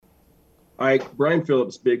Brian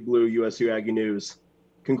Phillips, Big Blue, USU Aggie News.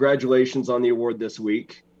 Congratulations on the award this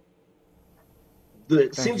week. It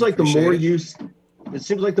Thank seems you. like Appreciate it. it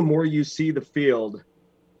seems like the more you see the field,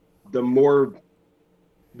 the more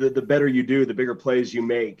the better you do, the bigger plays you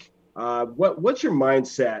make. What's your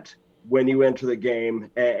mindset when you enter the game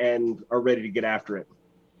and are ready to get after it?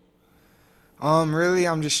 Really,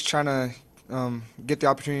 I'm just trying to get the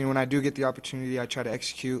opportunity. When I do get the opportunity, I try to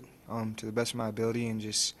execute to the best of my ability and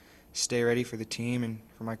just stay ready for the team and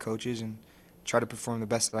for my coaches and try to perform the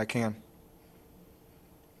best that I can.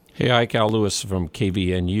 Hey, Ike, Al Lewis from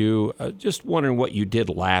KVNU. Just wondering what you did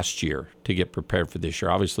last year to get prepared for this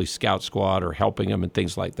year. Obviously, scout squad or helping them and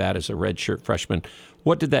things like that as a redshirt freshman.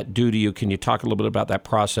 What did that do to you? Can you talk a little bit about that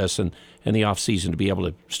process and the offseason to be able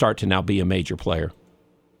to start to now be a major player?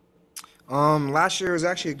 Last year was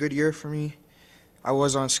actually a good year for me. I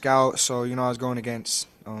was on scout, so I was going against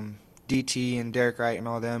DT and Derek Wright and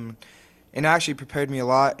all them, and it actually prepared me a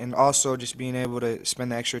lot. And also just being able to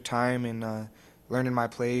spend the extra time and learning my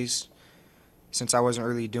plays, since I wasn't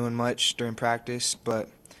really doing much during practice. But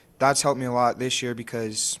that's helped me a lot this year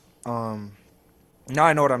because now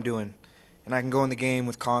I know what I'm doing, and I can go in the game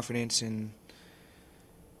with confidence and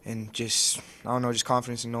just just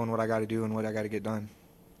confidence in knowing what I got to do and what I got to get done.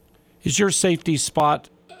 Is your safety spot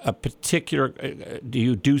a particular do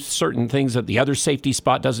you do certain things that the other safety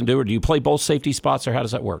spot doesn't do, or do you play both safety spots, or how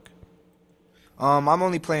does that work? I'm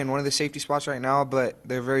only playing one of the safety spots right now, but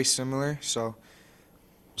they're very similar. So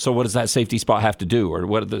what does that safety spot have to do, or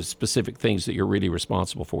what are the specific things that you're really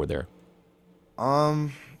responsible for there? I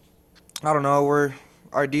don't know.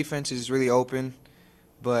 Our defense is really open,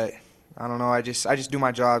 but I don't know. I just do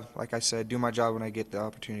my job. Like I said, do my job when I get the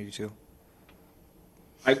opportunity to.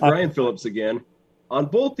 Brian Phillips again. On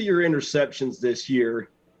both of your interceptions this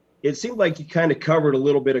year, it seemed like you kind of covered a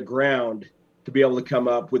little bit of ground to be able to come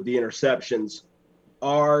up with the interceptions.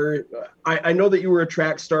 I know that you were a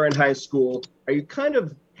track star in high school. Are you kind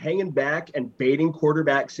of hanging back and baiting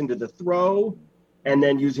quarterbacks into the throw and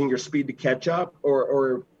then using your speed to catch up,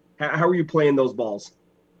 or how are you playing those balls?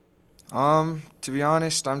 To be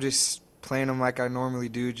honest, I'm just playing them like I normally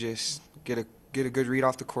do. Just get a good read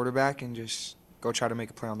off the quarterback and just go try to make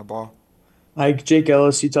a play on the ball. Hi, Jake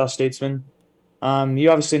Ellis, Utah Statesman. You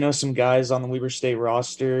obviously know some guys on the Weber State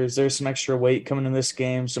roster. Is there some extra weight coming in this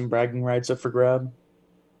game? Some bragging rights up for grab?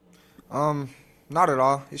 Not at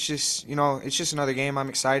all. It's just it's just another game. I'm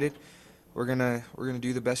excited. We're gonna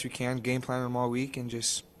do the best we can, game plan them all week, and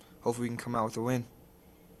just hopefully we can come out with a win.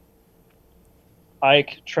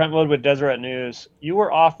 Ike, Trentwood with Deseret News. You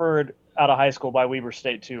were offered out of high school by Weber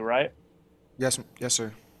State too, right? Yes,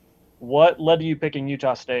 sir. What led to you picking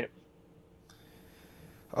Utah State?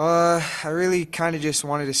 I really kind of just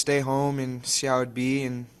wanted to stay home and see how it'd be,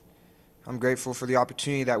 and I'm grateful for the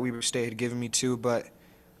opportunity that Weber State had given me too. But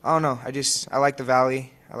I don't know. I like the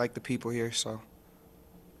Valley. I like the people here. So.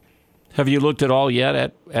 Have you looked at all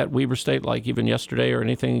yet at Weber State, like even yesterday or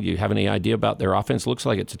anything? Do you have any idea about their offense? Looks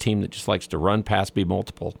like it's a team that just likes to run, pass, be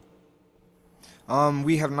multiple.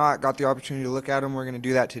 We have not got the opportunity to look at them. We're going to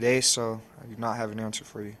do that today, so I do not have an answer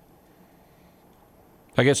for you.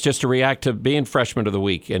 I guess just to react to being freshman of the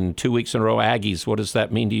week and 2 weeks in a row Aggies, what does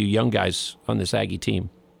that mean to you young guys on this Aggie team?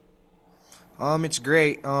 It's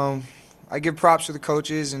great. I give props to the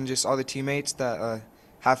coaches and just all the teammates that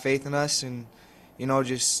have faith in us, and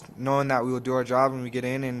just knowing that we will do our job when we get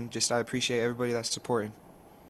in, and just I appreciate everybody that's supporting.